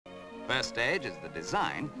First stage is the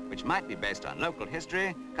design, which might be based on local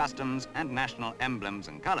history, customs, and national emblems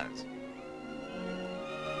and colors.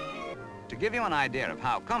 To give you an idea of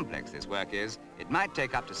how complex this work is, it might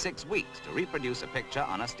take up to 6 weeks to reproduce a picture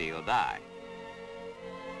on a steel die.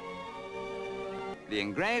 The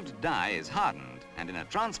engraved die is hardened, and in a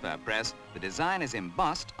transfer press, the design is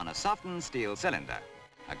embossed on a softened steel cylinder,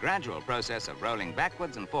 a gradual process of rolling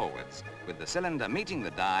backwards and forwards, with the cylinder meeting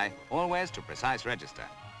the die always to precise register.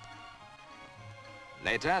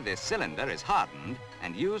 Later, this cylinder is hardened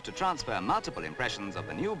and used to transfer multiple impressions of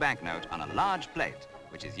the new banknote on a large plate,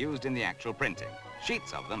 which is used in the actual printing,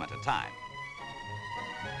 sheets of them at a time.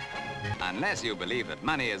 Unless you believe that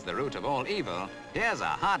money is the root of all evil, here's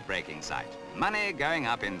a heartbreaking sight: money going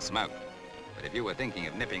up in smoke. But if you were thinking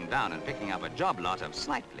of nipping down and picking up a job lot of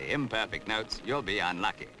slightly imperfect notes, you'll be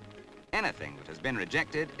unlucky. Anything that has been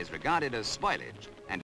rejected is regarded as spoilage, and